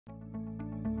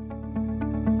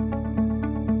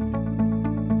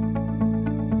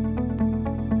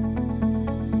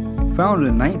Founded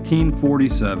in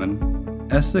 1947,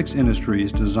 Essex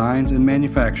Industries designs and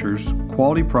manufactures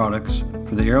quality products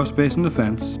for the aerospace and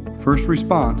defense, first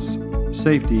response,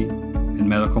 safety, and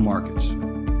medical markets.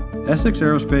 Essex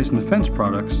Aerospace and Defense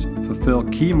products fulfill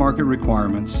key market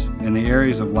requirements in the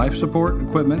areas of life support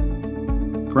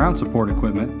equipment, ground support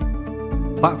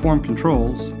equipment, platform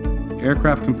controls,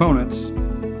 aircraft components,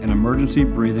 and emergency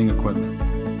breathing equipment.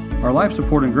 Our life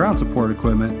support and ground support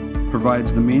equipment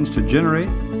provides the means to generate,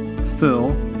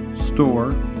 fill,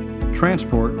 store,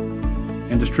 transport,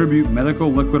 and distribute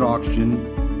medical liquid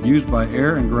oxygen used by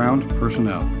air and ground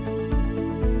personnel.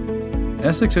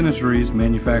 Essex Industries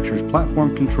manufactures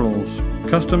platform controls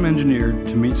custom engineered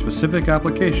to meet specific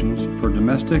applications for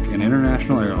domestic and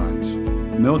international airlines,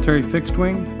 military fixed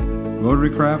wing, rotary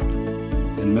craft,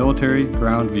 and military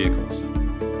ground vehicles.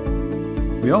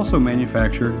 We also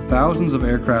manufacture thousands of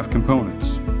aircraft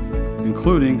components,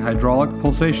 including hydraulic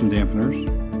pulsation dampeners,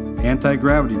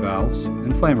 anti-gravity valves,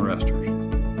 and flame arresters.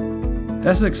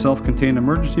 Essex self-contained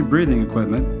emergency breathing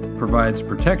equipment provides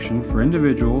protection for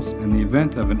individuals in the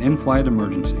event of an in-flight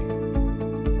emergency.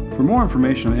 For more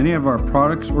information on any of our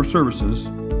products or services,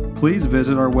 please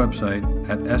visit our website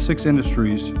at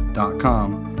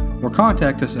essexindustries.com or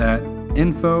contact us at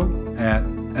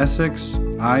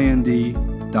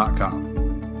info@essexind.com.